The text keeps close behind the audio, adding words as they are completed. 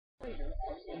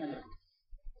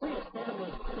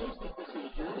Pre-established safety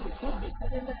procedures should be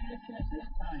put into action at this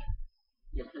time.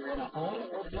 If you're in a home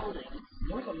or building,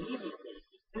 move immediately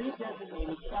to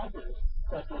pre-designated shelters,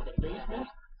 such as a basement,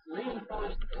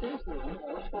 reinforced safe room,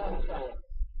 or storm cellar.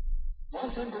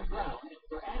 Once underground,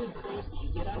 for added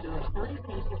safety, get under a sturdy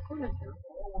piece of furniture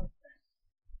or a workbench.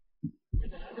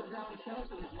 If an underground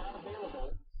shelter is not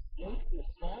available, move to a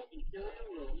small interior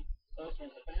room, such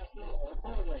as a bathroom or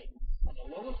hallway, on the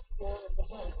lowest floor of the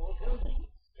boat or building,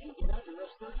 and get under a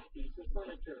sturdy piece of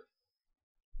furniture.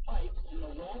 Pipes in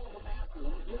the wall of the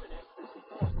bathroom give an extra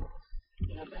support.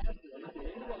 In a bathroom, get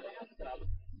into a bathtub,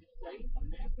 place a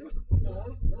mattress, pillow,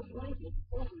 or blanket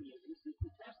over you to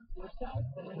protect yourself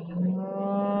from injury.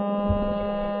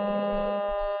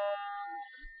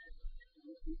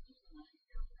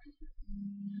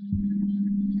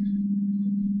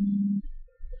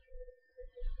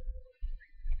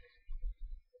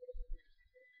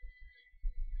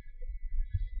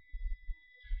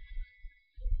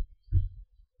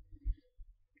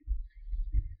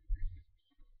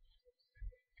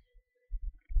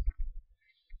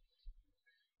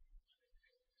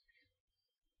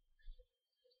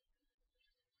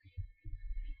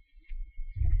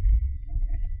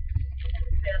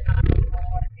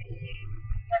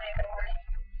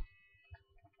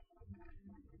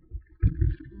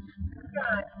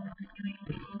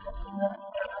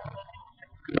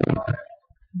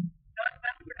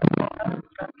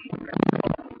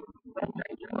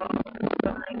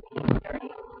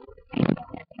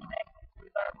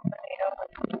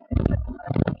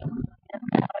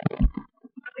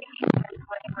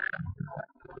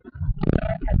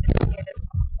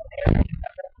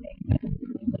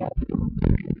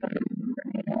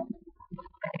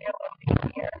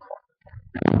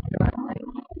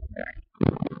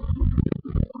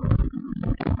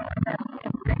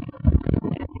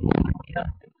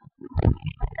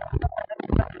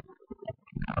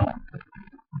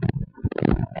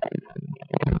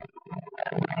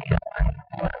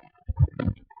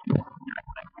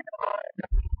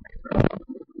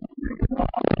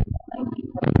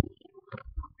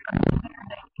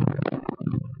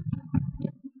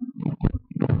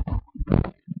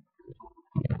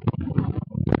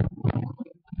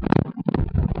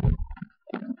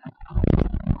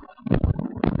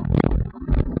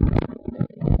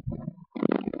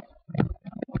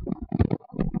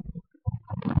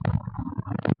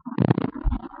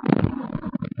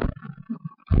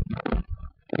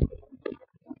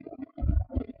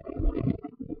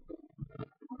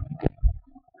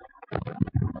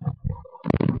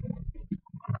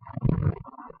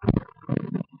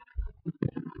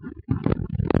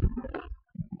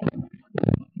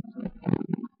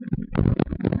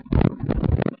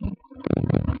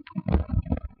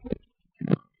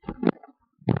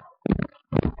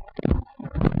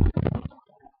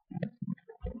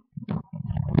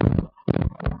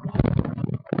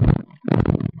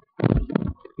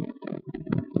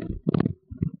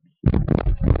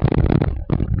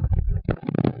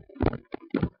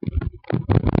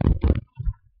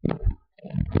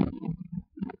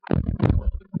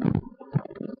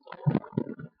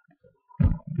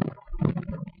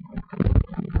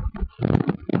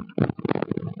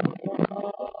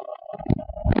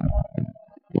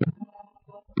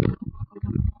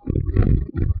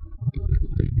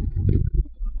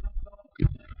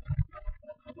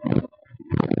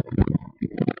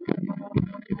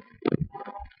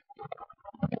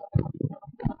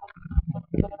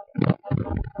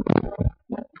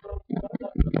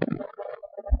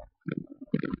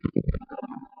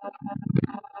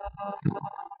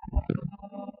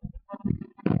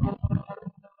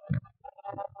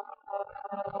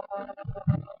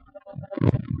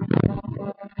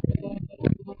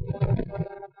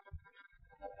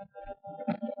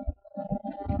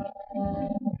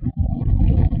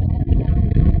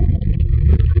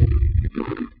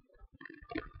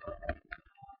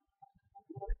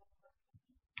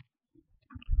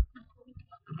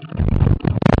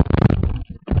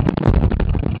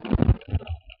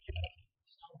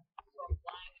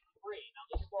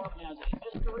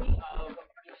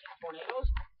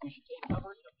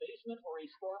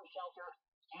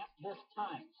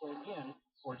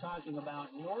 Talking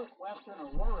about northwestern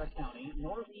Aurora County,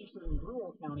 northeastern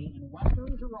Rural County, and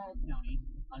western Gerald County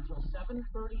until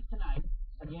 7:30 tonight.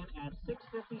 Again, at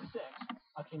 6:56,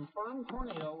 a confirmed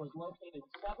tornado was located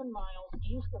 7 miles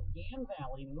east of Dan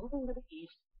Valley, moving to the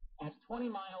east at 20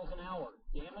 miles an hour.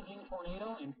 Damaging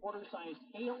tornado and quarter-sized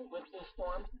hail with this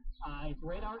storm.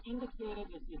 Radar indicated,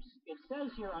 it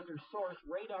says here under source,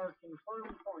 radar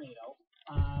confirmed tornado.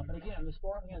 But again, the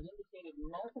storm has indicated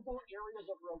multiple areas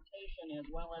of rotation as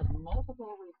well as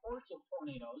multiple reports of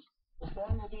tornadoes. The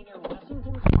storm will be near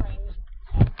Wessington Springs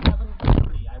at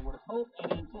 7:30. I would hope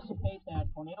and anticipate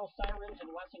that tornado sirens in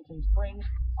Wessington Springs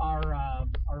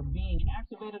are being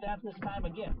activated at this time.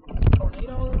 Again,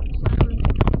 tornado sirens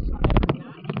outside are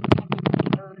not expected to be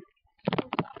heard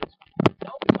outside.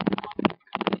 Delta Wessington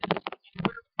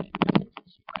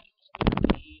Springs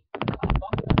the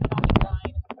Buffalo County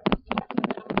line.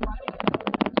 Friday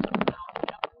sundown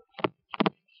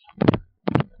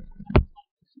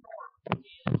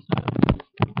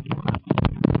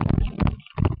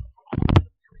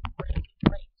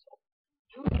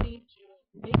you need to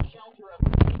take shelter of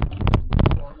the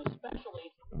storm, especially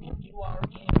if you are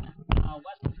in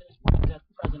Wessington Springs at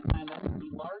the present time. That is the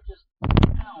largest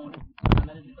town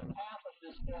that is the path of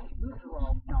this storm through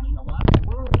Jerome County. A lot of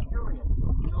rural areas,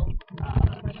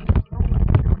 especially the rural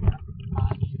area in south central Jerome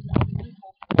County.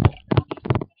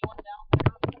 Anyone down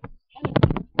there? Anyone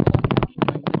in Jerome County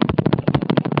right now?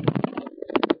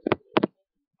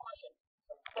 Caution.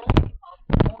 The front of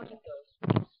the tornadoes.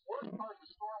 Worst part of the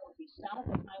storm would be south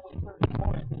of Highway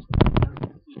 34 at this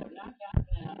point. We have not gotten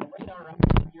a radar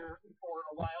update here for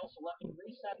a while, so let me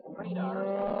reset the radar.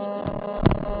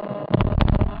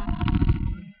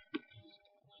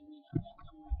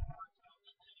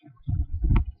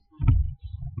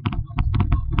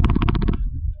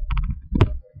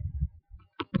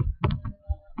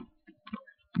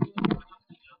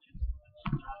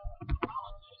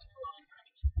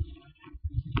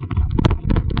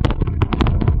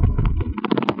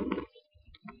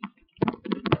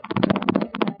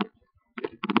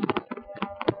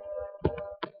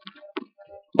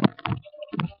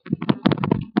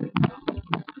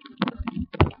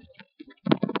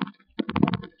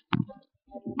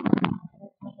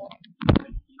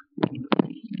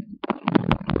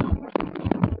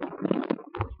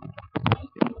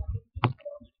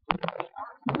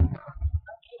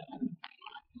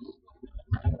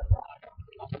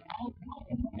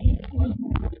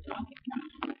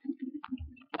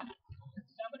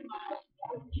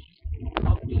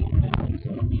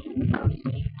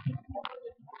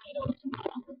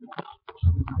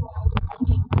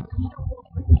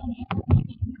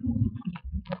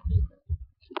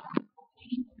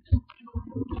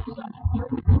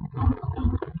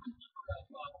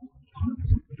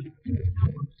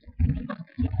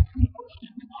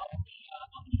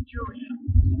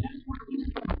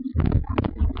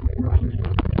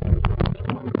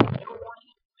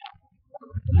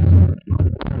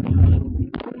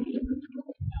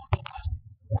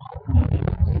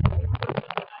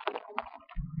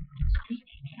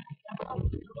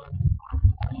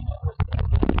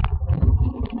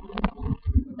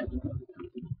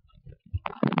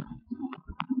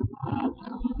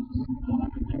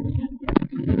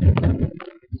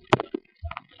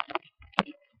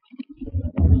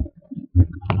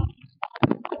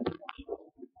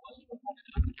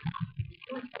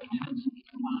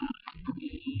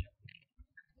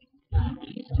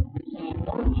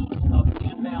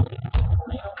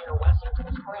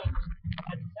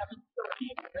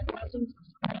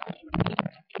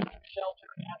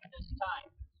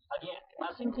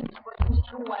 Wessington Springs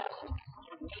and west,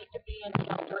 you need to be in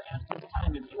shelter at this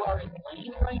time. If you are in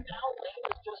Lane right now, Lane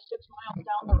is just 6 miles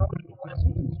down the road from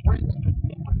Wessington Springs.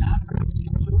 It would not hurt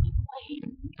you in Lane to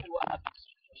be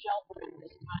seeking shelter at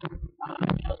this time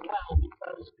as well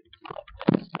because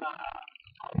of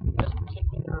this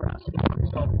particular storm.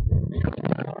 So,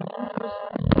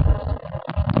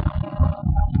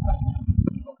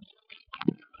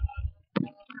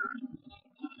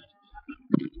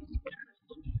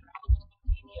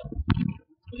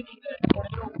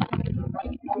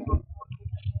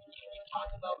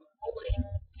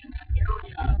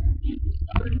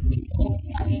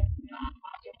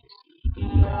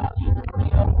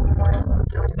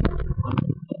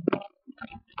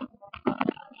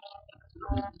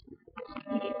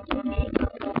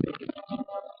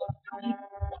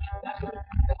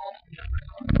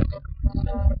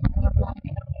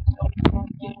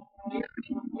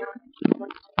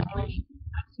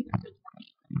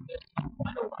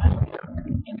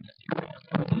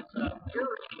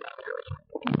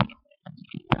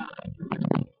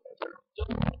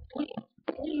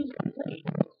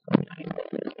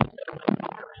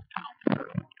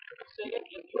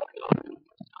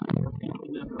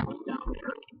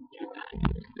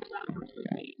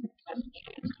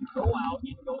 go out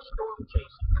and go storm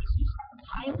chasing. This is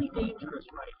highly dangerous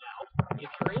right now. If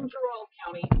you're in Jerome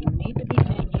County, you need to be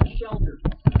taking shelter.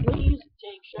 Please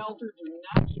take shelter. Do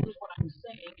not use what I'm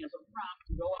saying as a prompt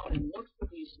to go out and look for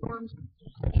these storms.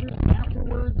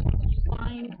 Afterwards,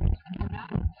 find, do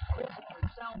not risk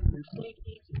yourself, your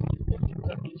safety, to be victims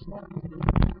of these storms.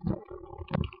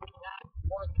 Not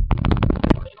more than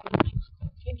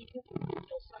continue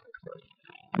until 7:39.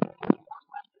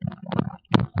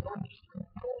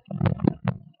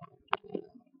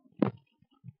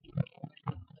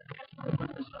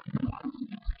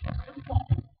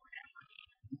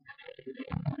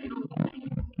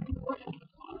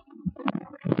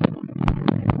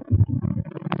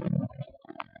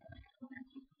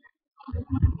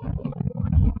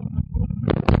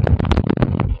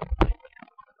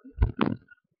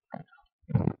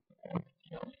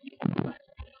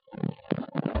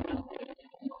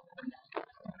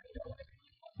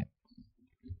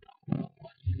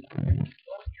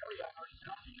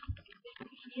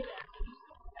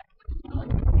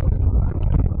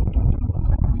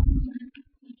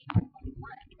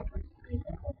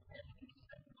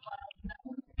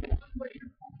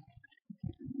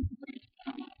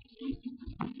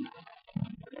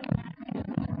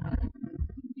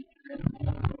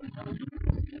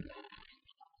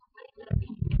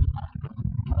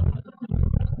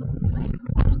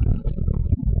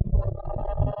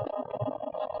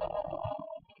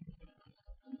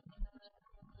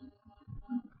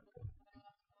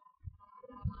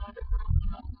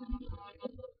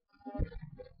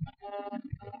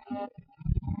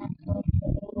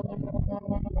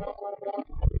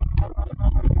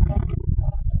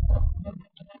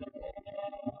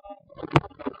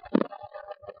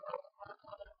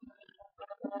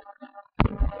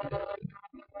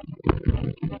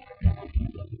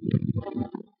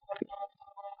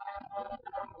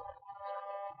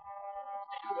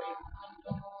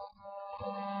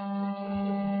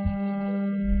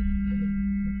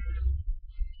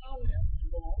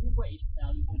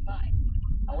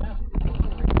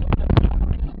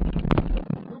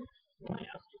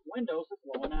 Windows are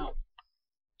blowing out.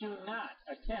 Do not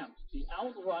attempt to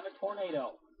outrun a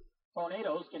tornado.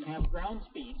 Tornadoes can have ground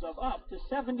speeds of up to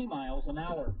 70 miles an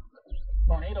hour.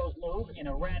 Tornadoes move in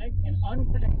erratic and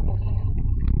unpredictable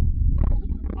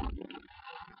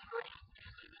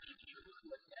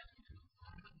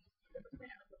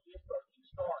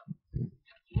storm.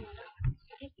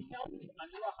 Anything else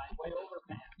under a highway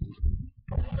overpass.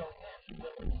 Tornado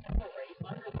will accelerate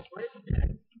under the bridge deck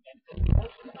and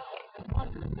propulsion out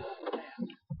under the overpass.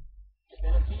 If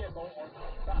in a vehicle or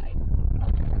outside,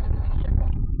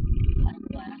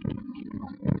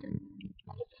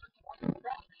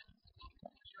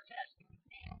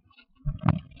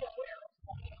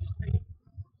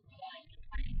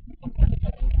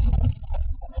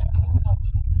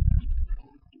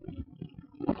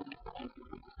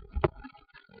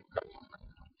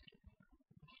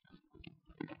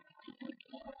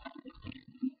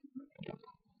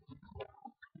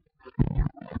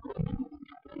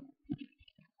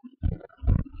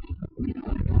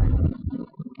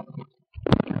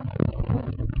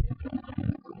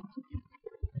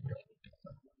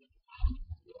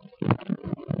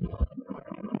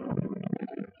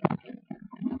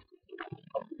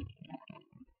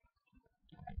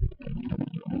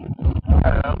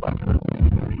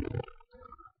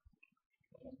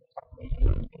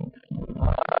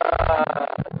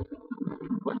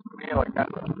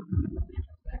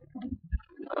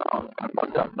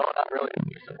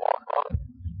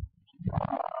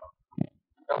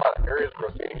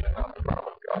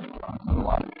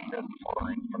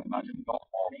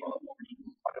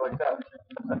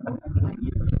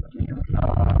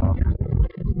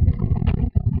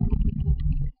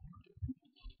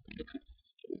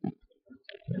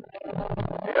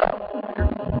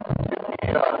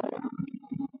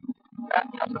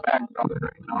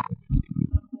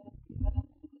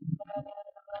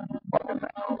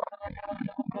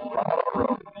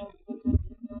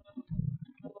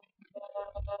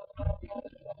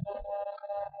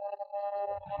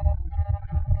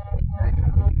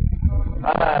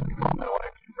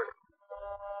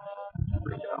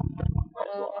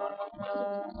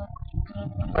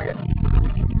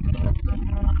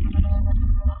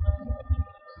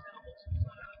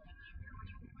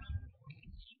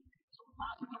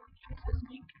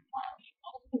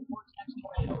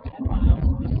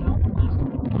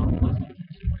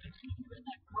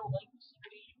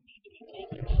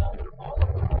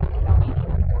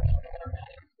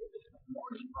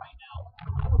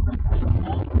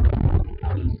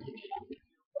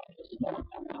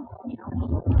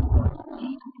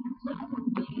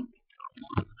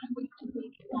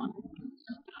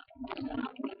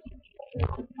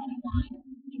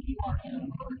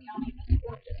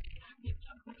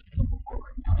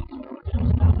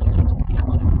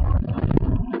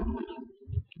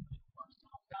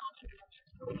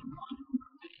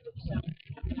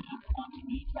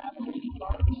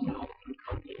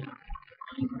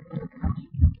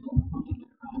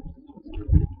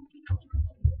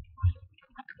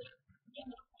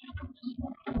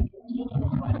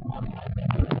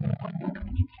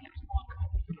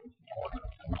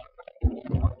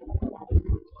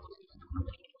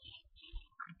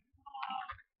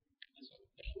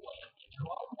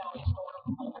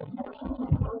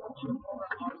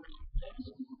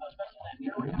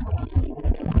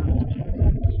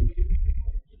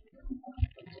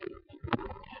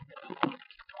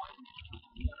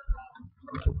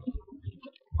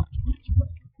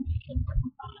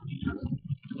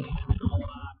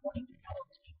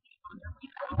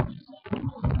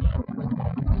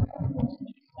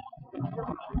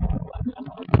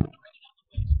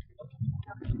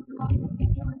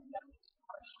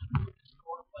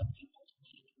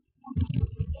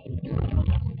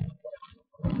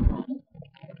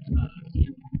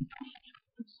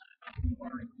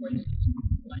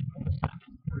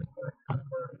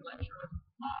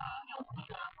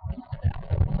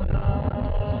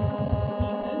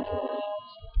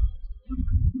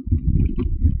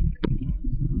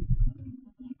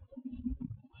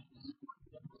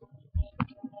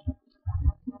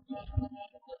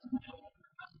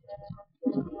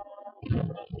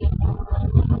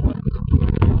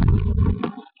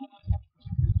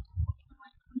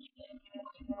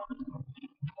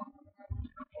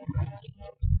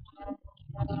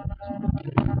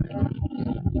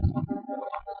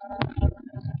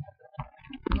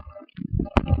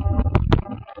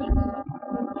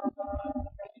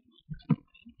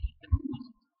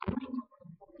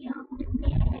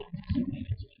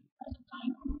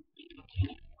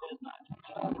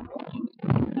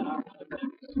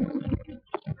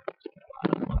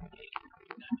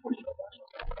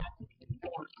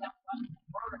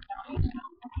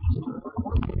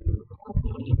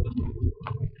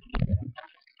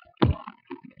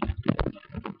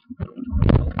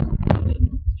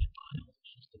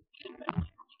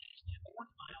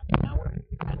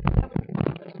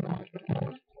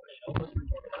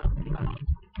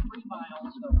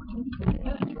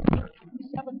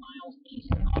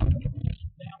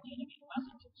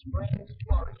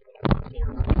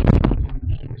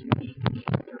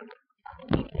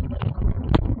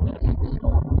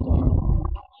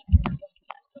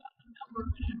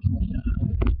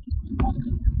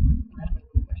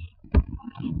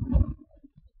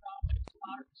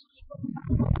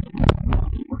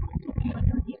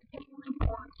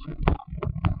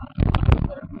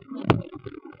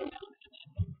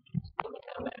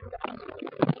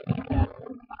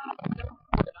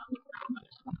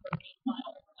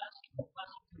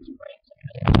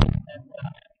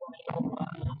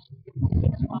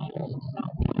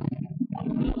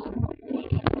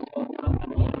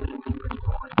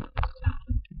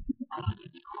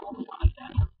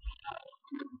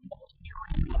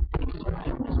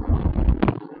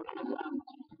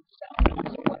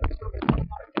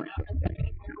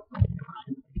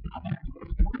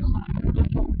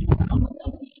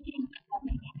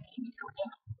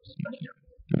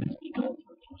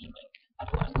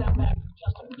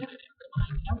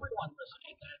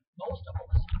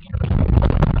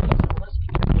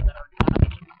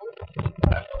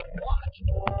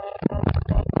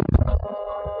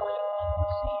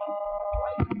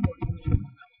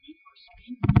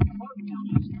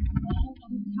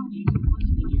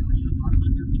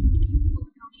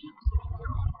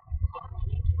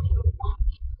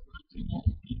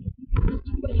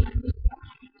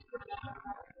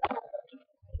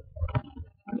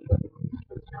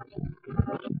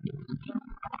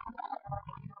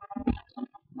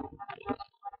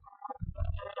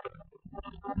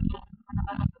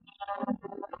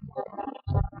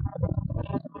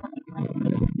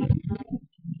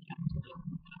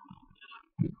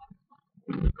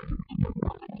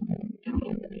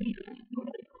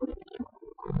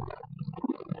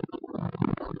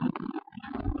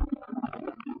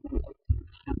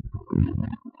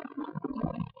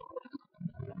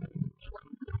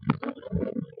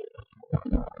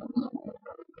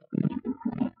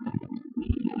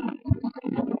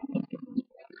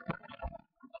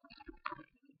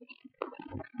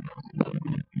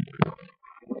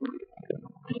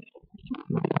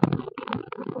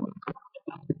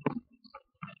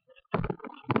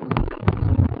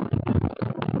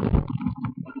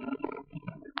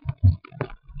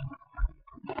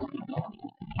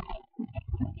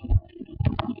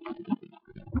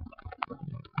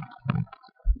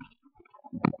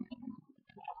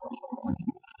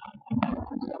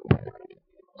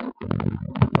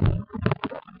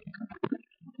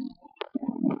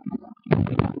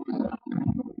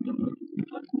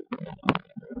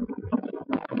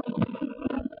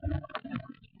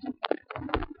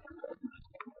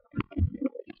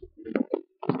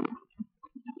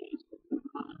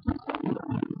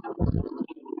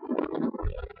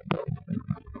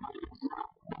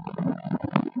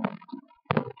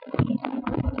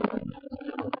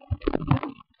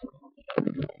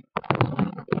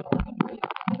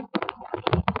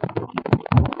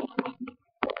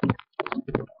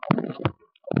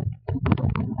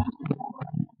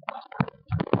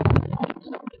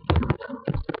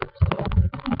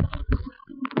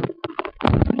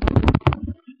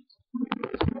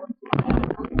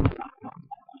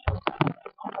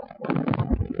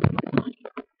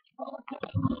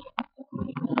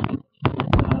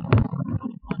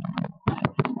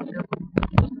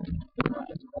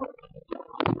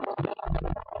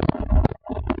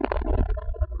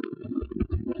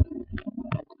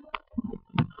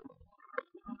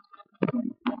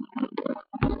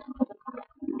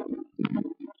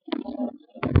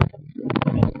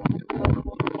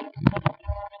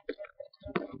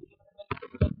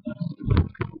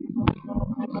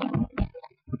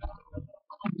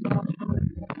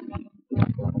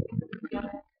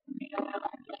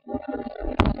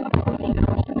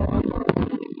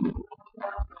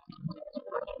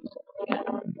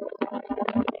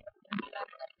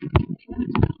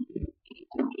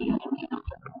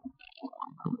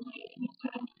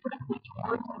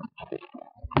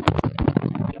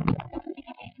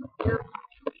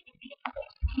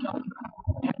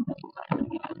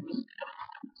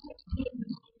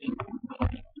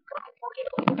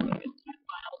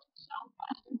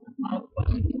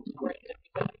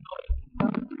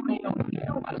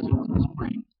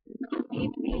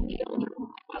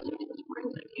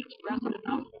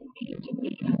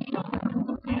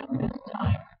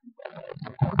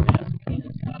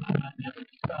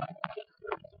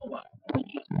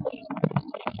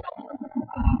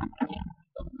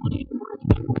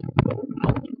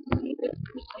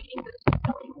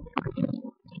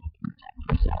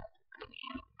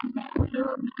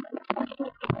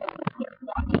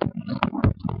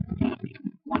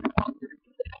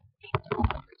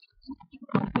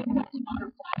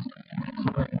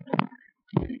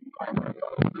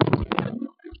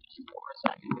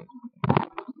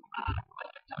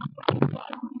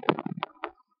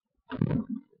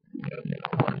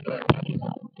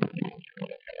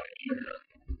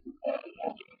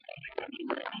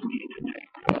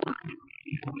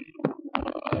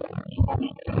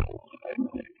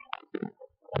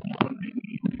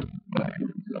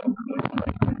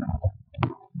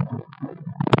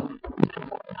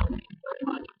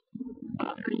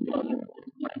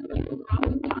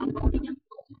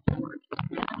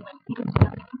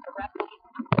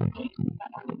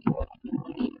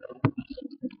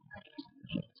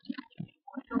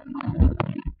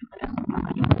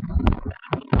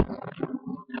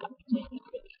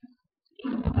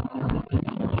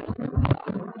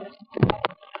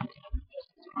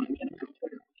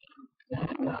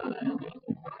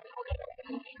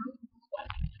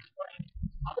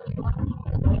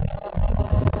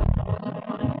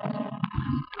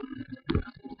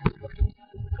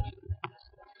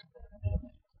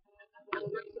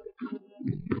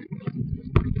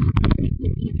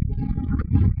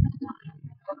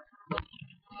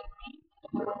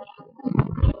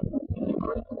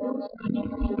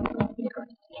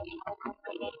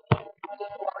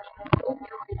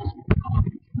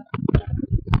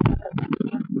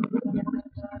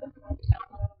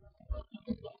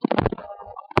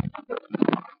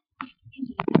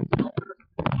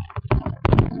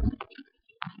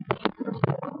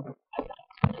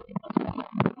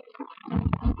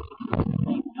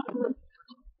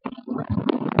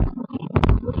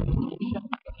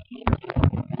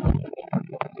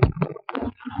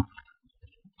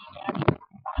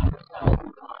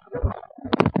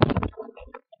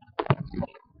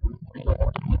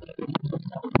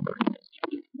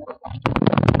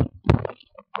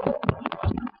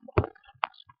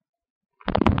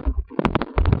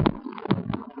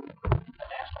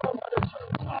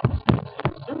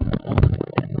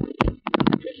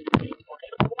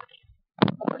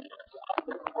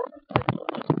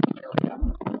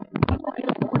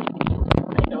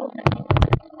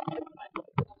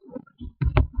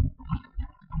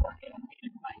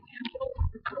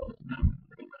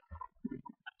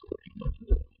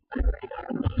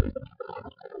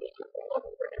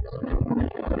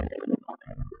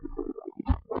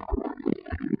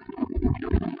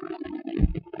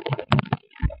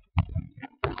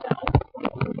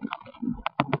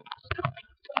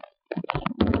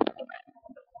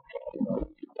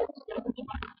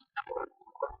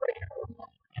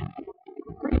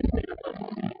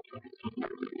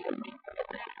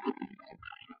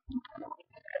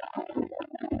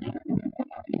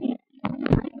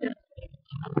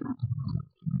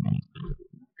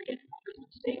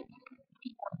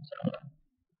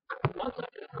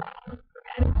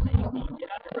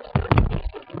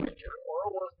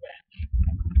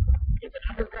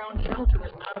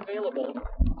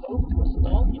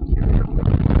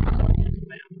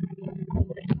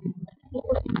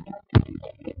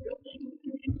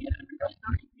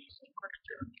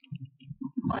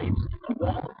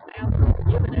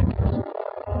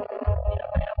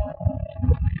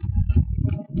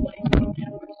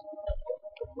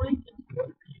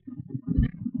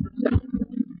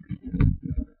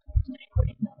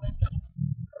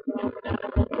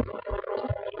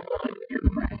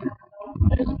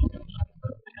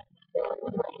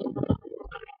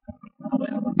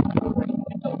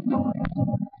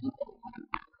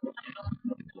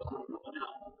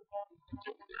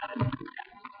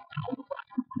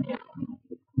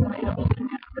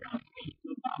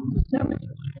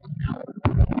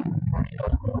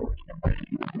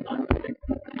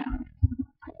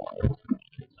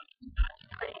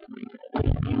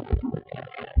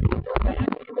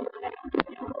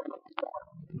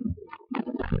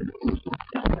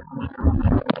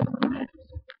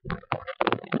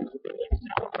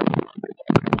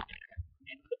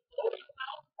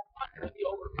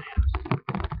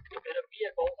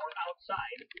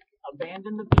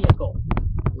 abandon the vehicle,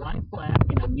 lie flat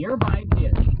in a nearby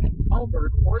ditch,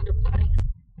 culvert, or depression.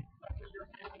 Under your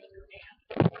head in your hand.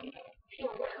 Be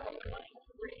aware of the line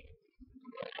 3.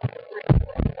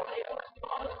 Tornadoes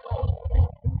cause both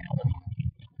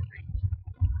fatalities and injuries.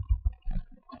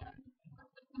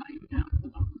 Pipe down.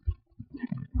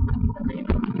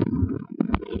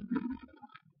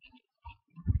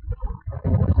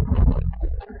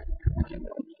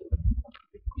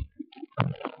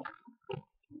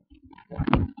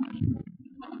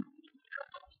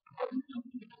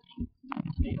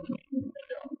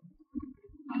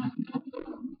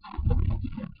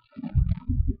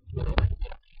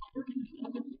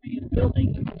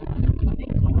 Building.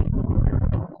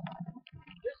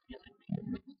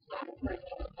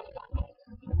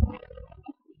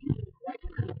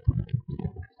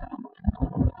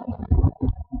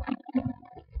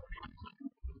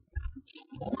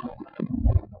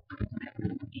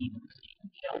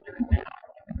 Shelter now.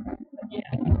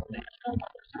 Again, National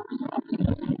Weather Service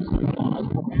offices laws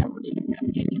prohibiting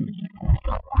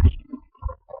tornado warning.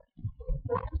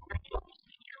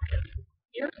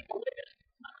 Here's the list.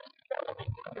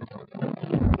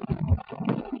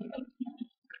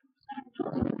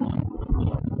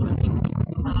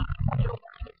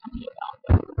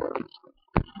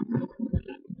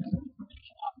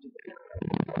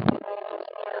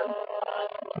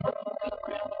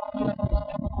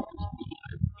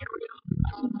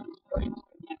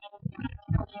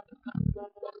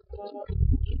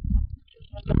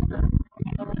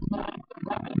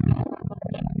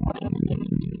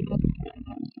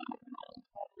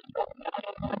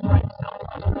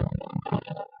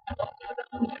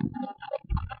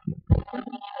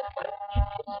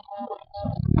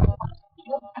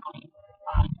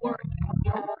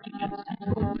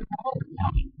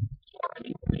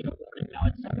 Now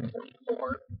it's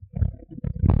 7:44.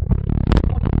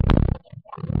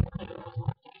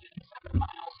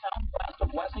 Southwest of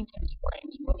Wessington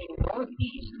Springs, moving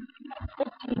northeast at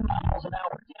 15 miles an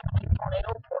hour, damaging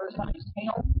tornado quarter-sized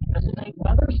hail. This is a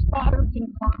weather spotter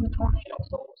confirmed tornado.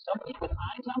 So somebody with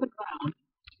eyes on the ground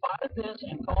spotted this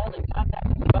and called and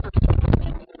contacted the weather service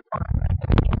and confirmed that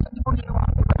it's a tornado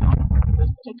on the ground. This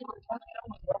particular tornado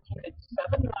was located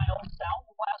 7 miles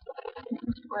southwest of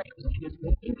Wessington Springs and is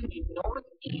moving to the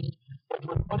northeast, which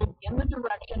would put it in the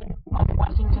direction of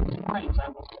Wessington Springs. I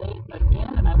will say it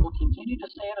again, and I will continue to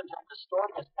say it until the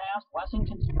storm has passed.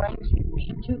 Wessington Springs, you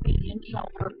need to be in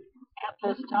shelter at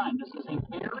this time. This is a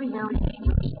very, very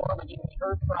dangerous storm, and you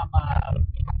heard from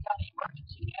County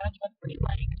Emergency Management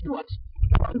relaying to us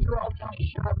from Gerald County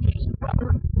Sheriff Jason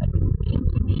Weber that you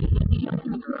need to be in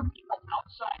shelter. There are people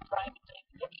outside trying to take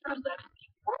pictures. That is the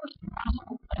worst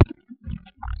possible thing you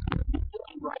can possibly be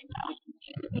doing right now. You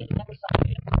need to be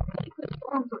inside and take the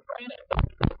storm for granted.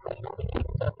 You need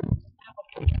to have a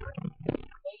picture in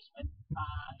your basement.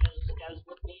 As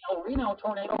with the El Reno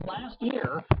tornado last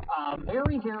year,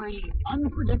 very, very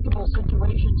unpredictable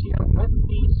situations here with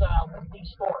these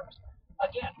storms.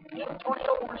 Again, we have a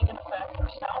tornado warning in effect for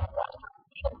southwestern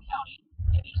Wheeler County,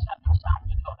 maybe central South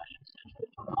Dakota, and central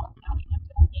Jerome County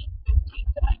until 8:15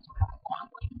 tonight. So that's a long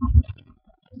way from there.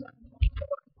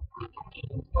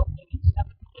 Tornadoes located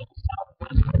 7 miles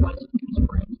southwest of Wessington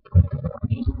Springs,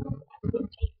 northeast at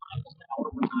 15 miles an hour.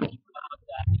 We're talking about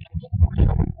damaging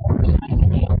tornado quarter-sized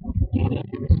hail, and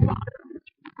a spotter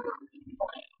confirmed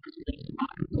tornado. The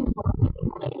spotter confirmed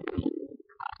tornado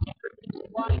in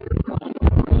why you're going to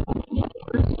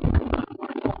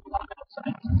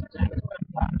outside. This is exactly what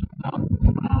I'm talking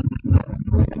about.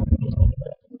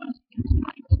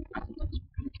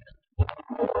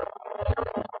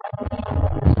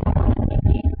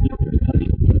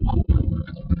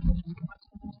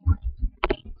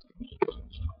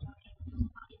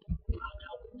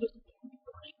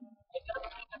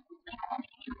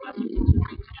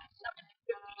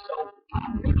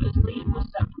 Previously it was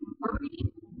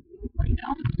 7:30. Right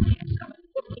now it's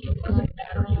 7:50. It doesn't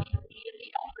matter. You should be in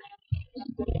shelter. You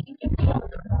should be in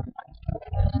shelter.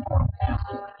 Until the storm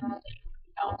passes, you can see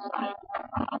outside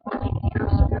looking here.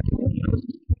 So here's the news.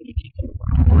 You can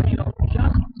confirm tornado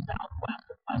just southwest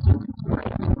of Wessington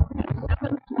Springs at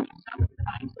 7:27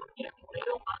 tonight. So we have a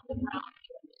tornado on the ground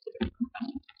in the city of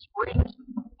Wessington Springs.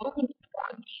 Moving to the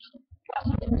northeast,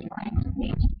 Wessington Springs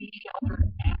needs to be sheltered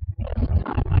at this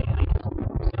time. I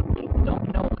simply don't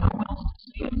know how else to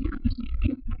say it here this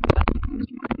evening. Wessington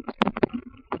Springs,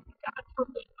 God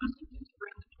forbid Wessington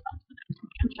Springs becomes the next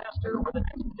Manchester or the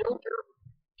next Pilger.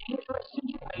 Dangerous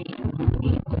situation. We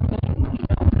need to be in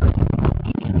shelter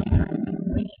immediately. They're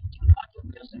reading too much of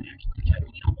this and actually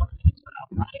checking out what it is. But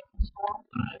outside of the storm,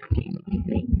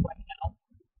 right now,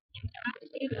 you cannot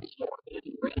see this storm. It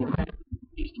is rain red.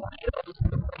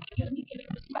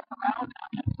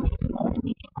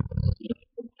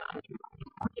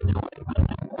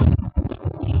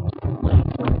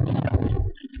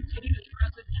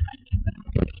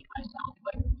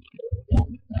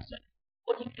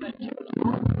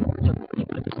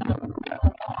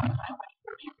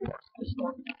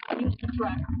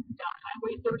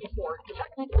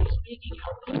 peeking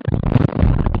out.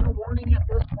 No warning at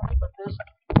this point, but this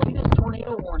latest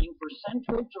tornado warning for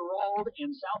central Gerald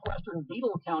in southwestern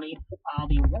Beadle County,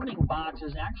 the warning box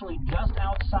is actually just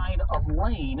outside of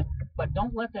Lane, but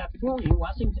don't let that fool you.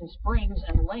 Wessington Springs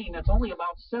and Lane, that's only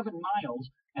about 7 miles,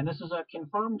 and this is a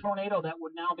confirmed tornado that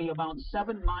would now be about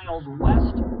 7 miles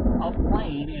west of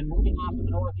Lane and moving off to the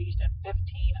northeast at 15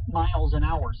 miles an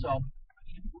hour. So,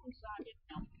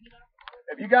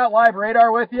 have you got live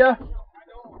radar with you?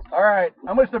 All right,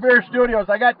 I'm with Severe Studios.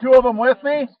 I got 2 of them with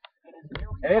me,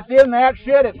 and it's in that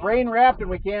shit. It's rain wrapped, and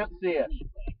we can't see it.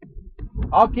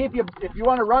 I'll keep you if you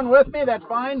want to run with me. That's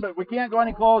fine, but we can't go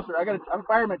any closer. I'm a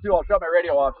fireman too. I'll shut my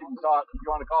radio off so you can talk if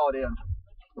you want to call it in.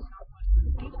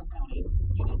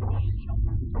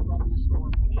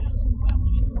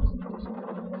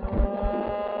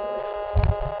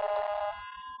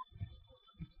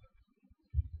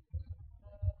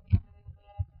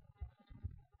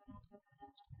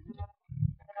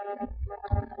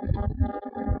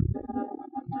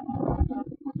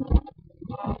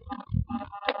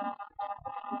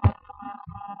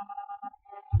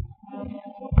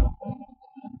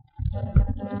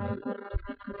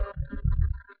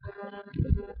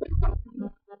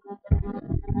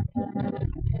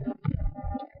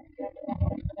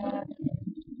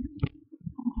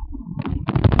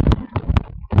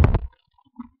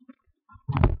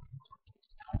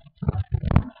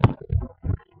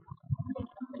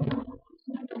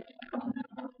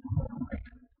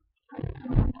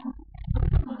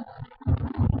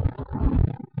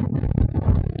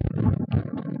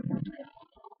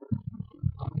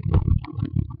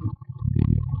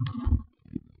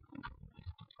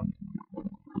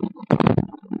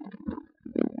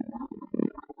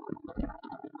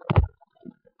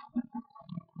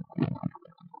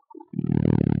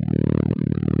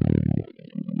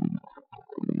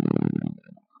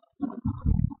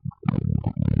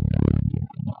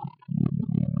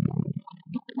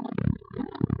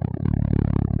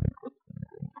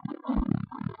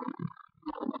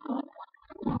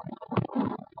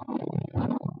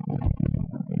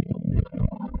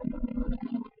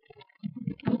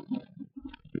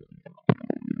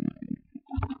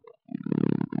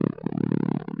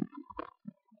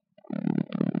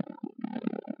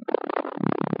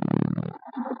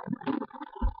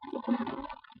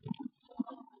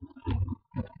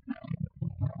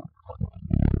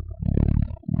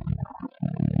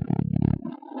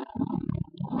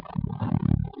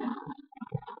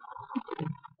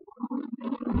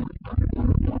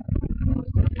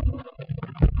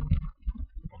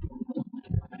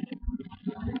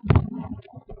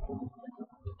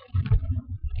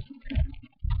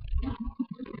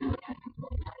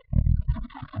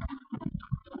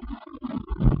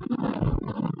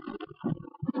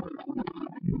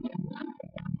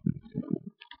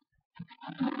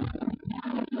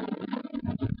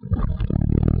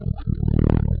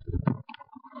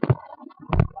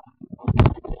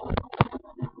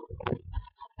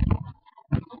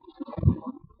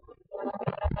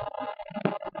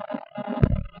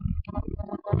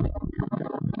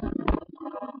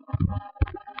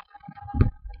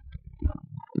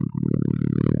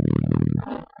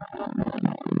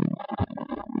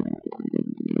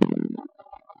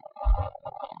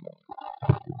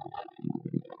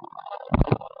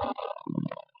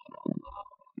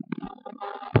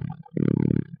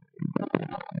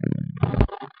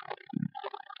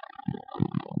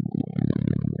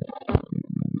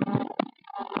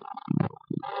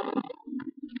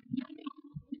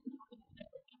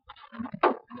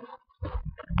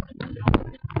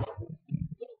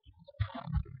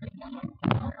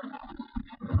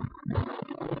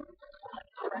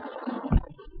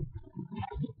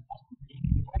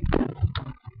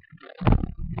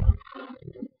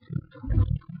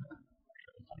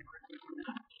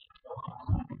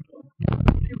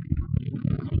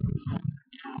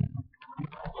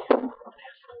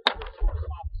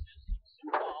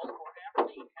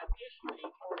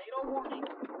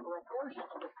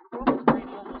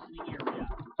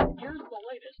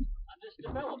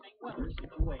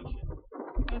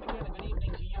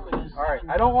 All right,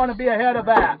 I don't want to be ahead of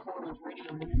that.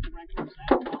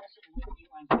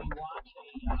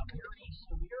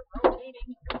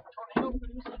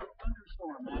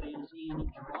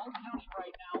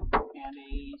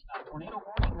 Tornado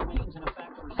warning remains in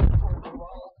effect for central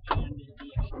Gerald and the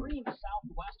extreme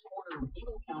southwest corner of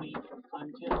Beadle County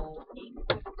until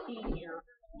 8:15 here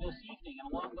this evening. And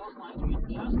along those lines,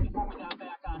 just before we got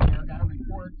back on air, got a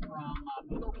report from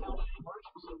Beadle County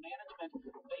Emergency Management.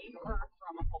 They heard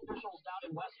from officials down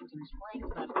in Wessington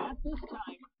Springs that at this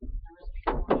time there is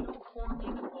a tornado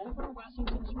forming over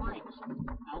Wessington Springs.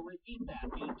 I'll repeat.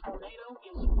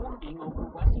 happening over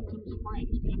Wessington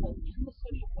Springs. People in the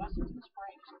city of Wessington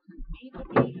Springs need to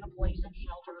be in a place of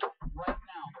shelter right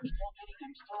now.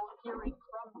 I'm still hearing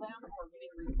from them or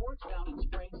getting reports down in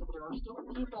Springs that there are still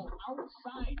people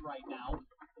outside right now.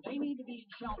 They need to be in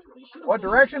shelter. What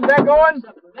direction's that going?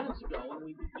 7 minutes ago when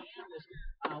we began this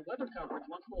weather coverage.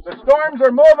 The storms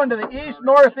are moving to the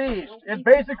east-northeast. It's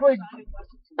basically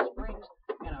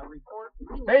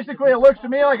it looks to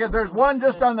me like if there's one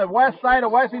just on the west side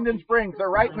of Wessington Springs. They're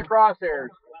right in the crosshairs.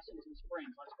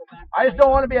 I just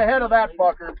don't want to be ahead of that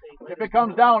fucker if it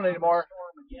comes down anymore.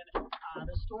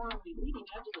 The storm, the leading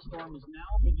edge of the storm is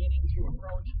now beginning to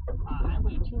approach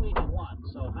Highway 281.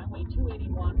 So Highway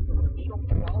 281 from the Beetle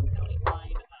 12 County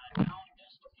line down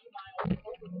just a few miles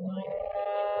over the line.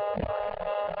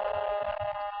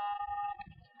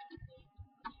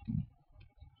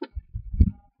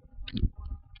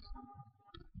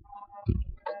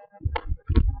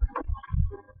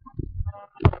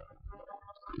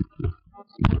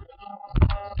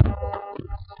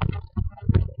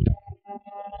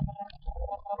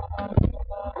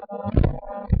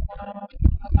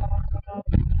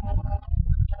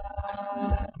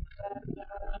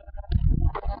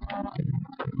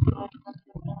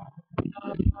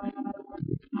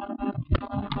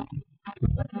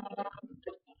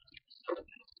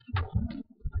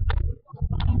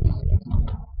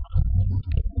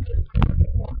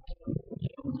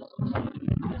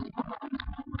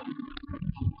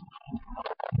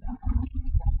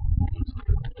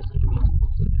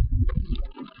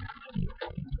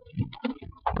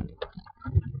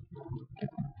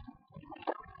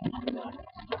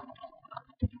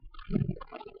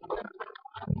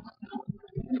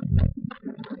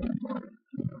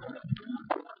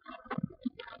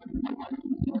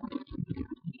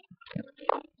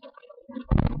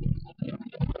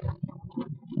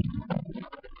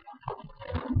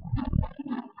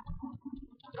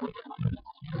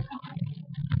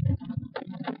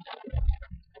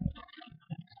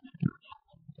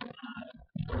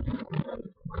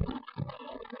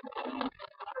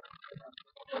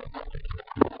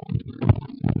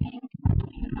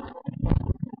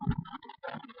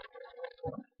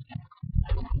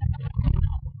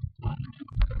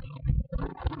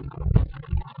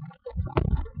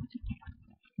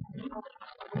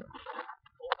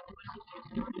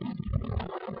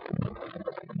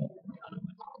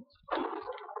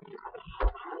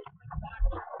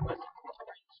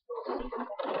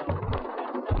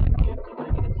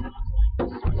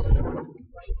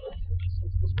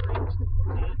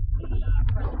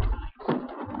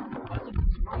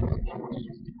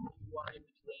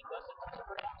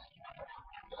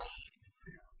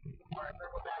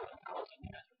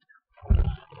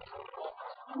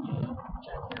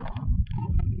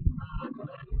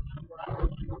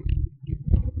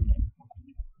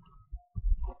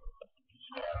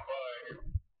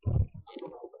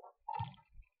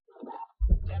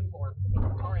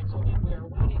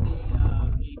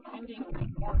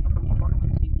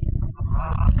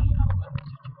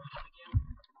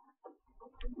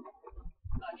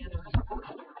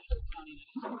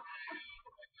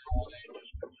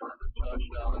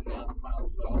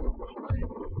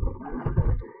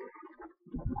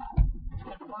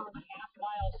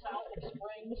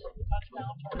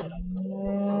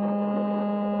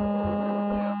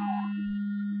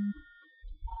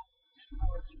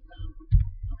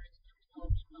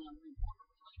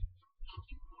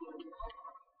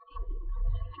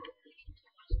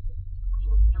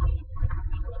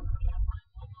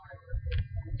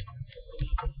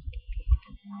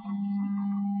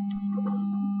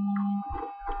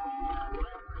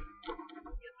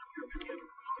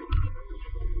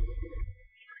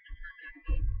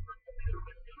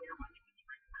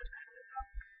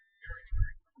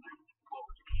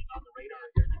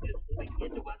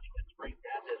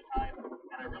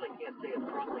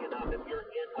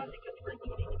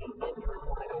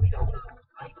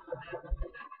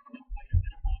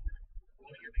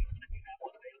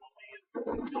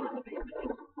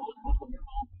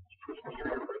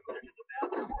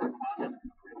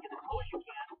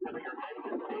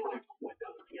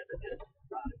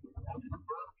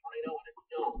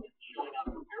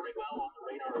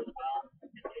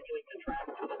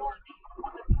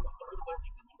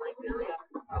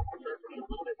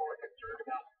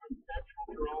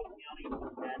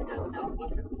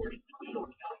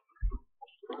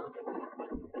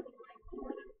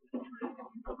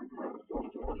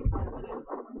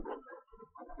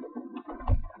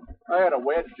 I had a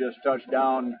wedge just touch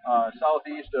down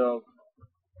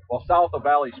south of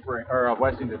Valley Spring or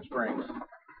Wessington Springs,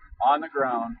 on the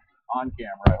ground, on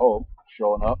camera. I hope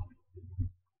showing up.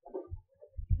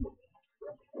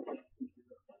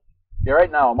 Yeah,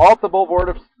 right now, multiple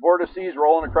vortices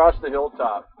rolling across the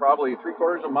hilltop, probably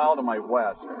 3/4 of a mile to my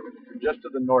west, just to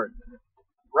the north.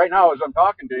 Right now, as I'm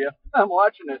talking to you, I'm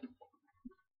watching it.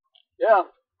 Yeah,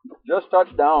 just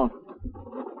touched down.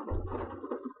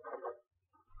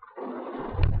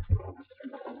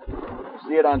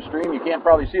 See it on stream. You can't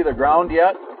probably see the ground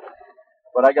yet,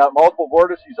 but I got multiple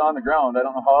vortices on the ground. I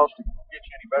don't know how else to get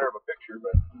you any better of a picture,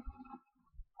 but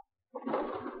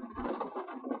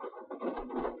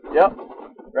yep,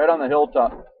 right on the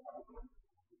hilltop.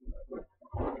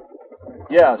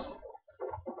 Yes.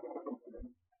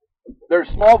 There's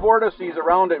small vortices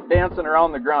around it, dancing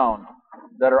around the ground,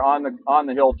 that are on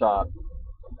the hilltop.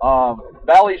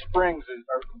 Valley Springs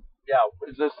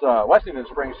is this Wessington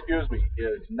Springs? Excuse me,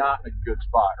 is not a good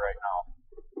spot right now.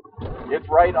 It's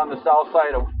right on the south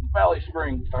side of Valley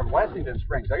Springs or Wessington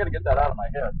Springs. I got to get that out of my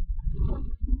head.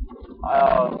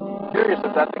 Curious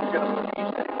if that thing's going to move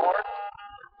east anymore.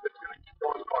 It's going to keep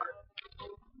going north.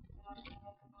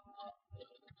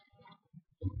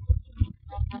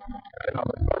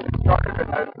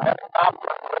 I had a top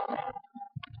run with me.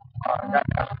 Got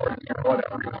escorted or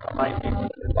whatever. He was behind me.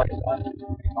 His lights on. He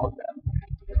knows that.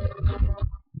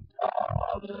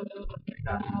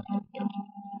 Back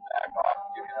off.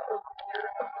 Give me that little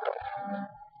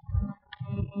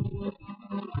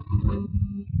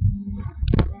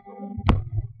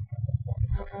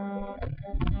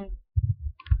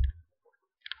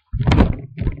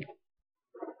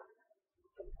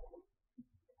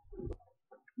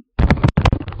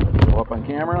go up on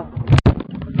camera.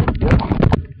 Yep.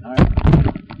 All right.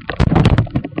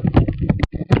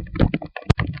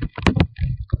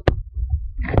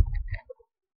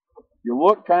 You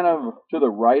look kind of to the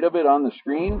right of it on the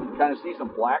screen, you kind of see some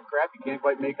black crap. You can't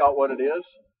quite make out what it is.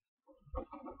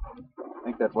 I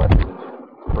think that's Wessington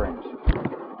Springs.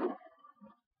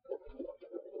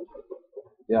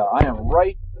 Yeah, I am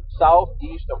right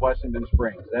southeast of Wessington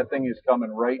Springs. That thing is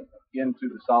coming right into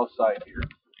the south side here.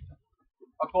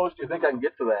 How close do you think I can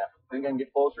get to that? Think I can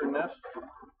get closer than this?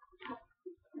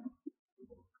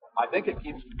 I think it's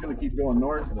going to keep going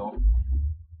north, though.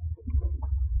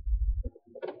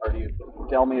 Or do you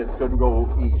tell me it couldn't go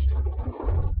east?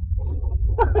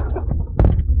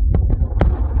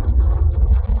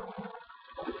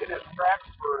 It has tracked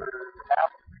for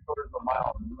half to 3/4 of a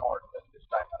mile north at this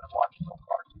time that I've watched so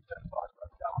far since that thought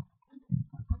got down.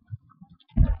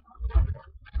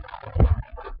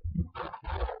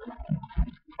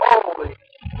 Holy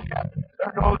shit!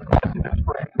 There goes Wessington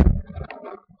Springs.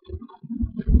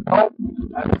 Nope,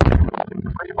 that's the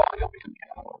debris ball. You'll be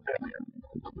seeing a little bit here.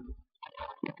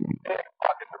 Big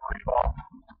fucking debris ball.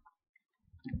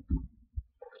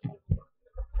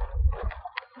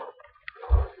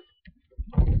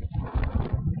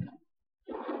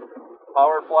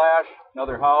 Power flash,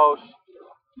 another house.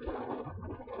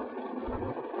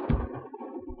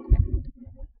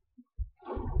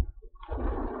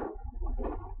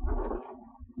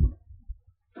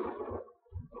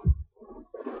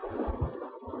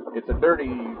 It's a dirty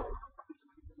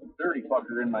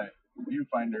fucker in my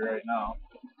viewfinder right now.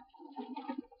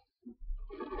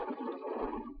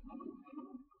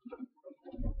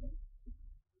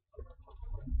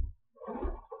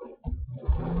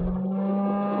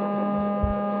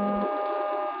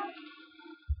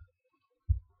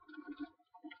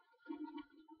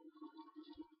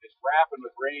 It's wrapping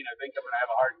with rain. I think I'm going to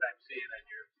have a hard time seeing it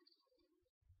here.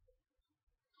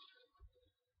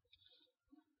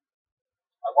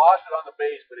 I lost it on the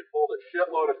base, but it pulled a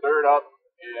shitload of dirt up,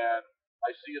 and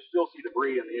I still see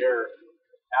debris in the air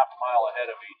half a mile ahead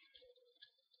of me.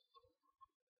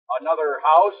 Another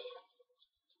house.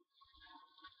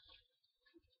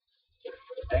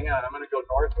 Hang on, I'm going to go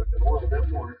north with it a little bit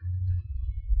more.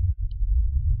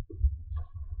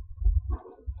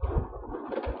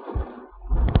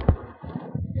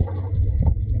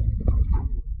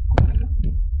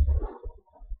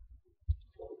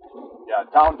 Yeah,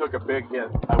 town took a big hit.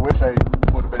 I wish I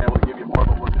would have been able to give you more of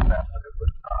a look at that, but it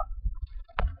was not.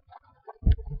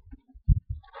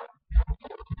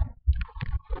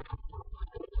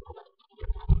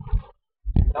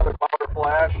 Another power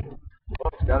flash.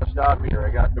 Oops, gotta stop here. I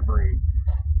got debris.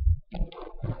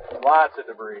 Lots of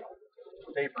debris.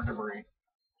 Paper debris.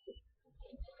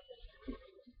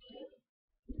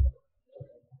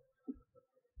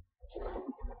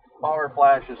 Power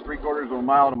flash is 3/4 of a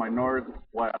mile to my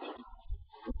northwest.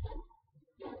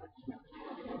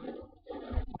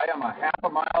 I am a half a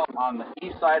mile on the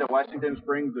east side of Wessington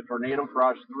Springs. The tornado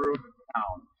crossed through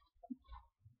town.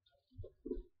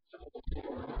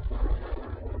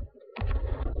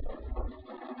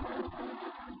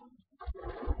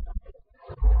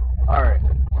 All right,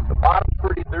 the bottom's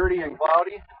pretty dirty and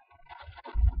cloudy.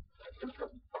 The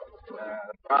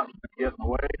crop's get in the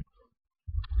way.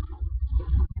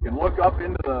 You can look up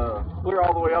into clear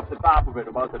all the way up the top of it.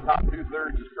 About the top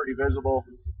 2/3 is pretty visible.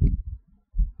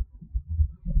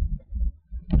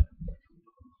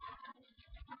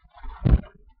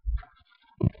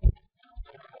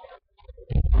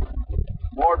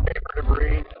 More paper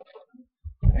debris.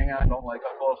 Hang on, don't like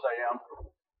how close I am.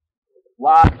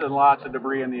 Lots and lots of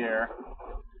debris in the air.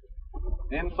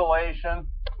 Insulation,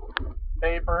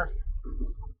 paper.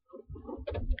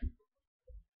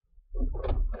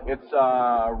 It's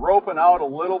roping out a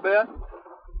little bit.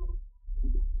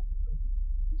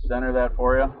 Center that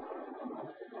for you. I'm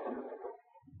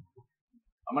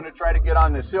going to try to get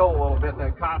on this hill a little bit.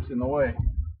 That cop's in the way.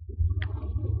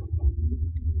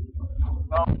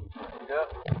 No.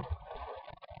 Yep.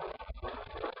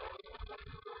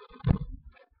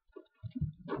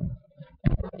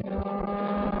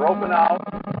 Roping out.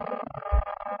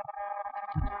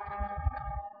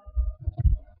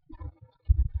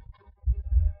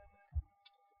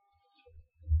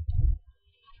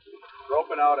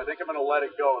 Roping out. I think I'm going to let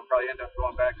it go and probably end up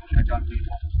going back to check on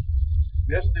people.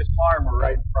 Missed this farmer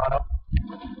right in front of him.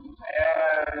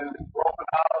 And roping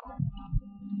out.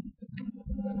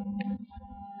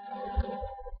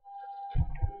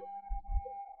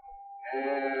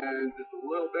 And just a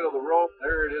little bit of the rope.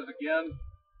 There it is again.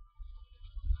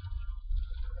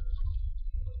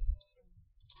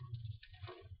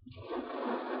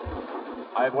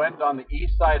 I went on the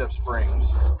east side of Springs.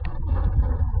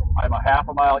 I'm a half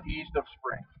a mile east of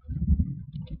Springs.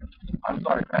 I'm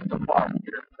sorry, that's a farm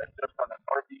here. That's just on the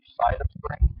northeast side of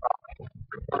Springs, probably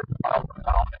 3/4 mile from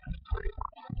town.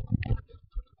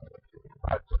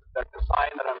 That's the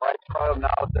sign that I'm right in front of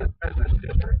now. It says business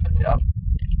district. Yep.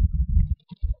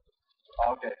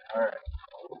 Okay, all right.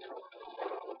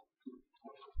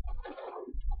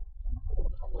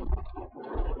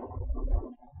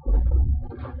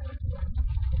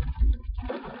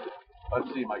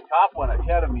 Let's see, my top went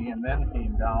ahead of me and then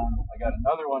came down. I got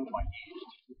another one to my east.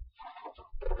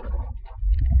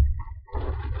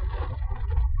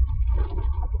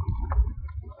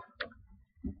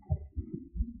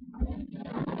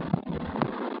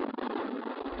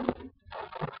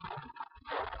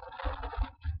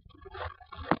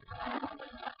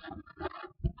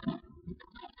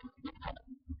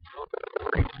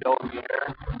 Still in the air.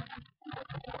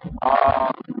 I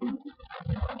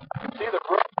can see the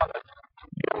roof on the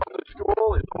school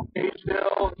is okay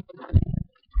still.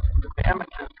 The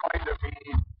damage is going to be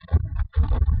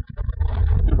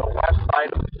to the west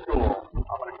side of the school.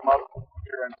 I'm going to come up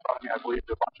here in front of me. I believe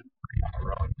there's a bunch of debris on the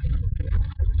road.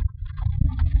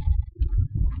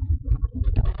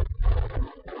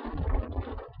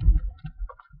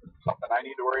 Something I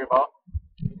need to worry about.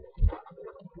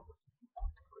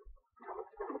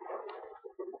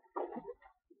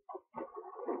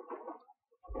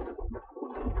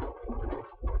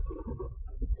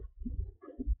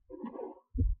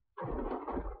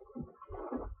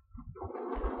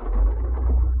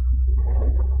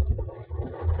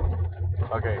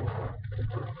 Okay, I'm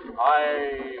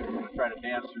going to try to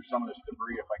dance through some of this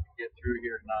debris if I can get through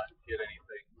here and not hit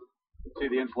anything. See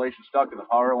the insulation stuck in the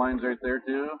power lines right there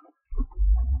too?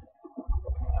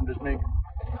 I'm just making,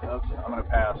 oops, I'm going to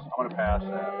pass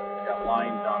that. I got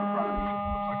lines down in front of me.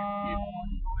 Looks like a cable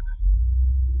line.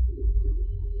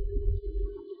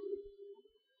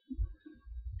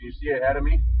 Do you see ahead of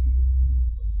me?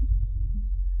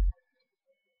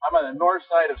 I'm on the north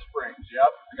side of Springs,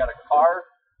 yep. I got a car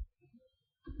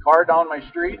down my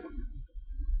street.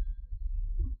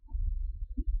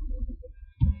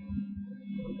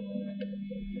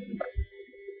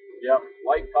 Yep,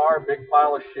 white car, big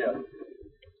pile of shit. I'm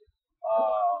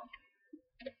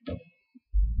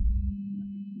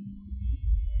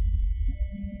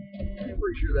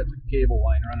pretty sure that's a cable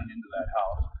line running into that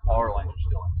house. The power lines are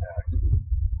still intact.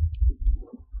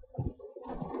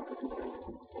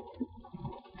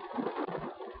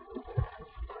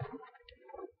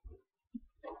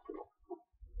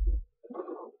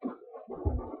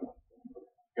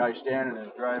 Guy standing in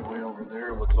his driveway over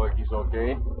there looks like he's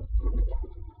okay.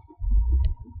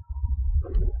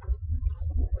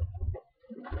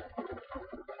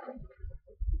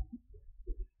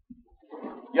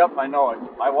 Yep, I know it.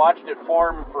 I watched it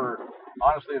form for,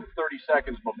 honestly, 30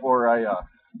 seconds before I,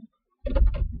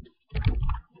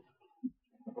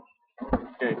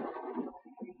 Okay.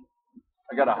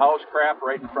 I got a house crap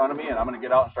right in front of me, and I'm going to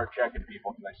get out and start checking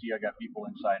people because I see I got people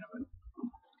inside of it.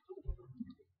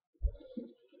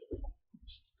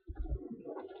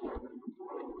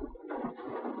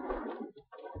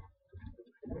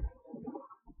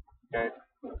 Okay.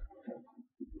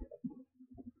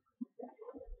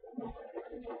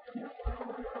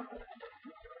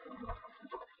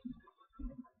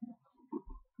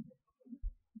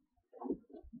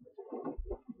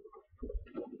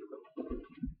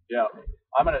 Yeah.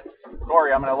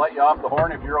 Corey, I'm gonna let you off the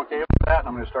horn if you're okay with that, and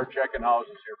I'm gonna start checking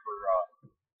houses here for.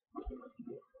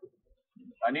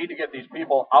 I need to get these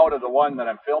people out of the one that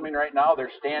I'm filming right now.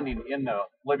 They're standing in the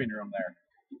living room there,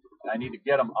 and I need to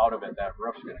get them out of it. That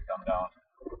roof's gonna come down.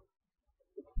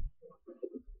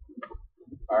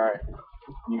 All right.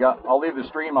 I'll leave the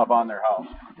stream up on their house.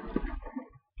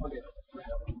 Okay.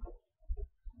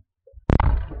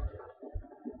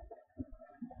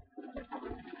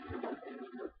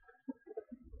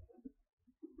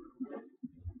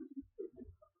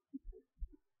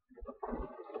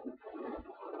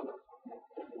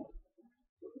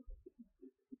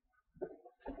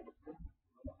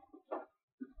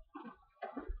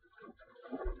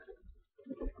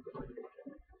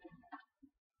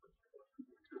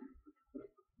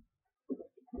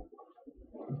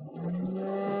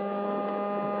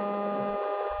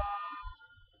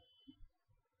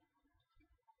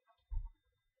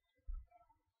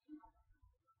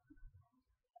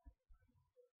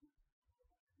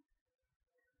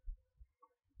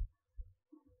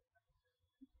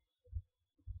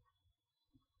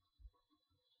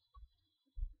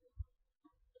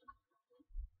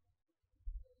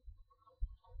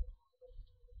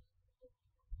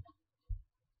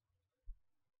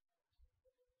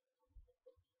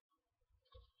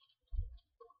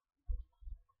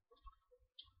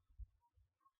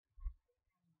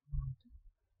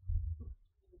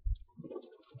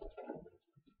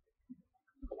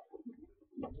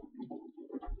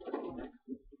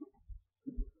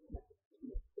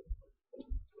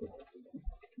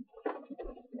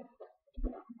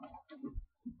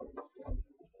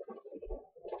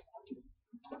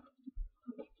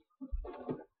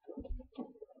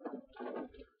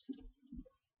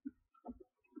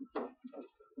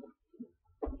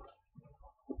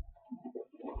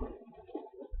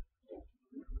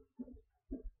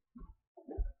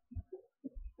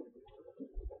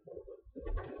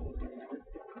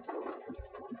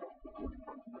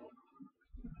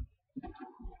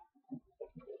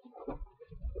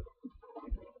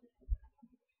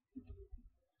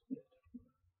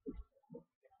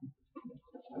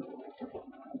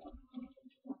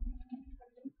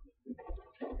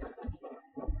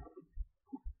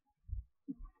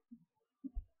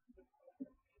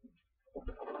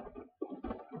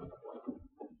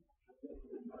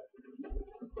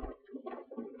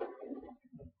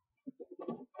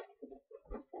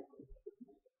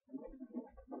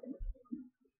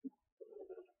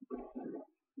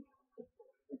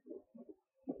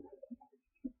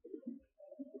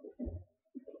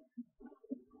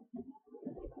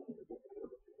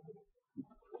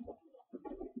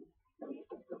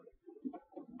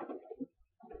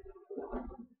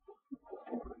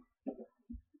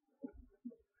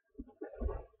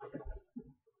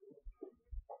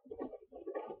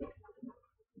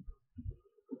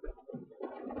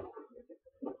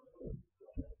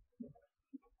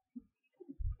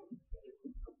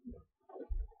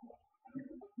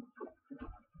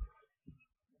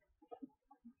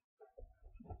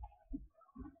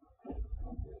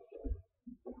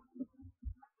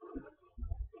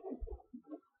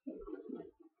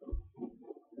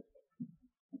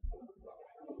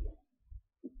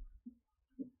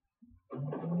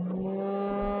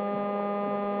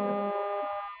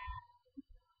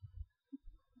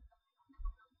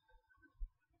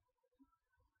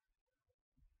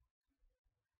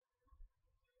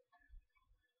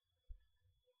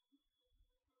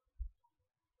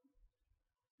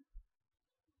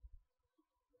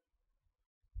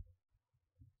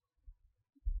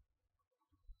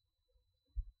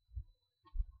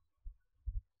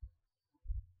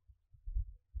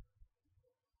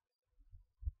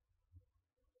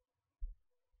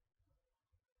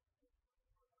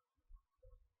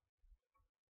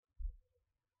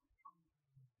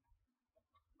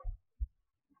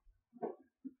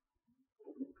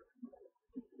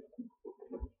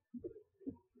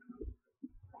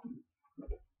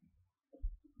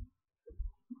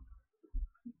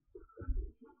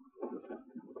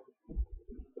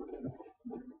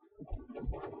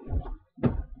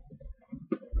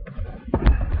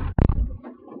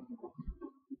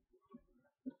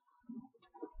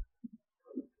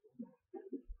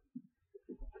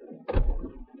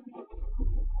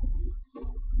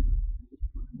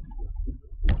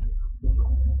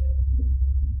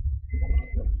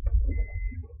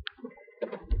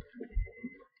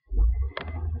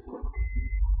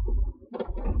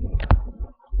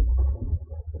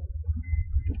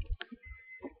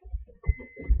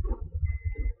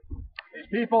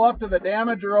 People up to the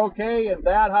damage are okay in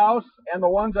that house and the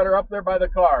ones that are up there by the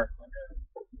car.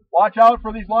 Watch out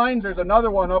for these lines. There's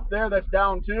another one up there that's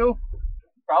down too.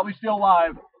 Probably still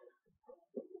live.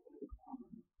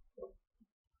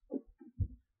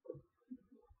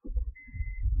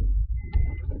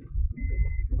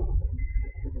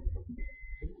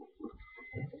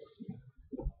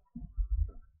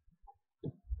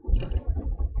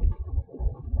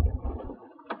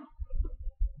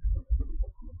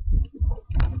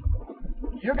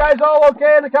 You guys all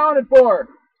okay and accounted for?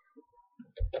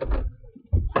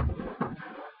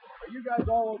 Are you guys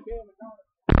all okay and accounted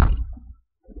for?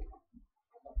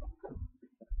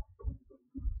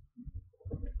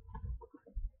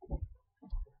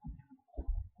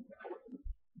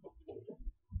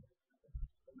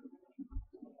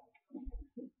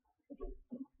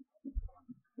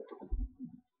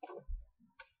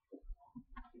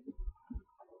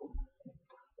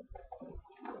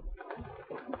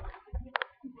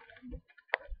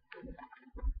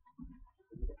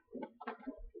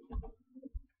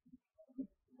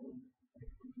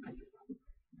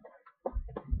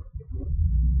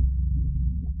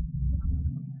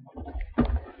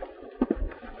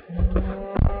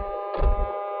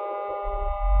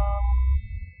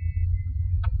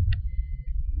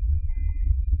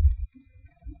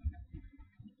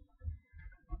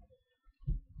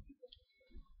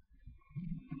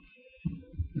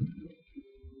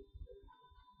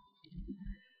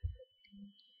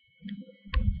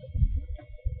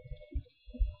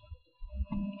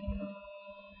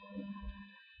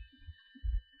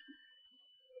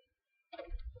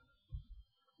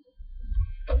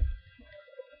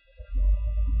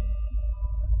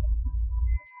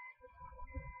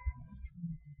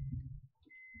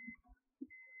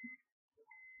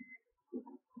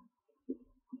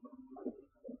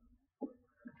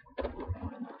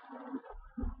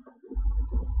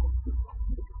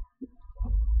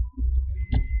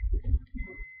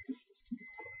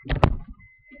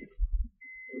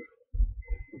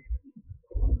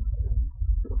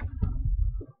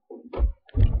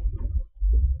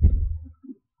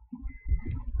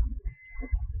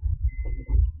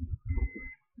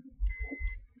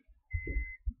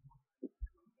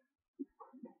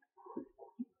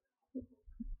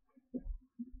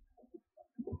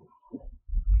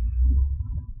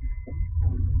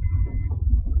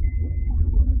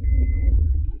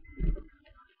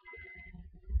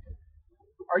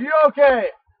 Are you okay?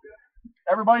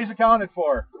 Everybody's accounted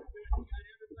for.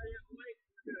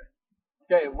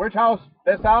 Okay, which house?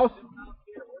 This house?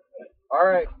 All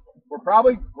right.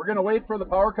 We're going to wait for the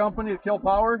power company to kill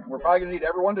power. We're probably going to need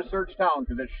everyone to search town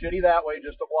because it's shitty that way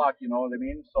just a block, you know what I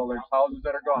mean? So there's houses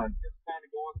that are gone.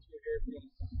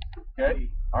 Okay.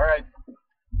 All right.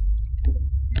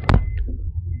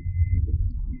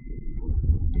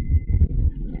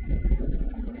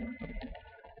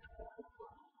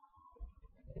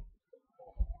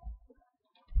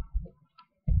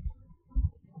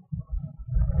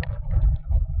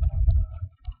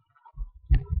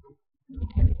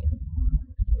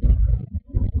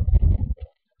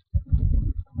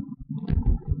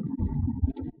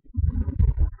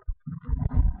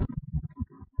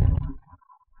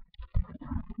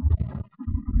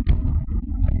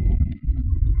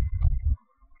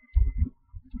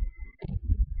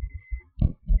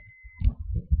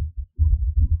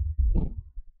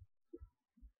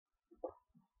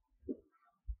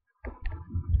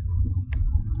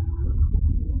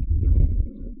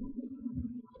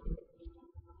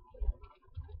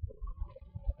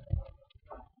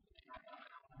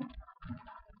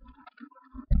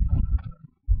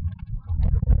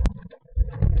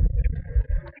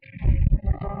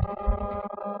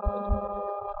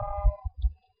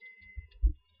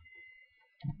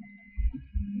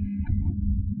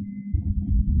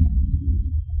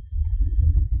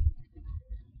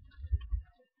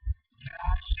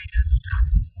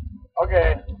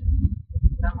 Okay.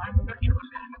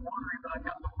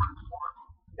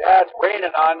 Yeah, it's raining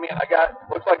on me, and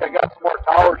looks like I got some more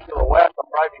towers to the west. I'm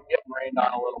probably getting rained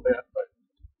on a little bit, but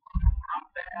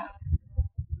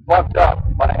fucked up.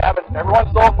 But I haven't. Everyone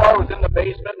so far was in the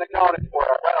basement and accounted for.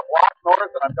 I went a block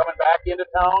north, and I'm coming back into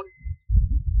town.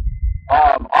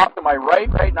 Off to my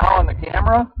right now on the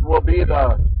camera will be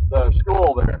the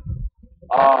school there.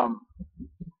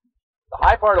 The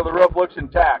high part of the roof looks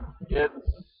intact. It's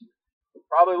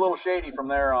probably a little shady from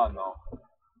there on, though.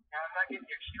 Yeah, I'm not getting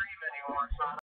extreme anymore, so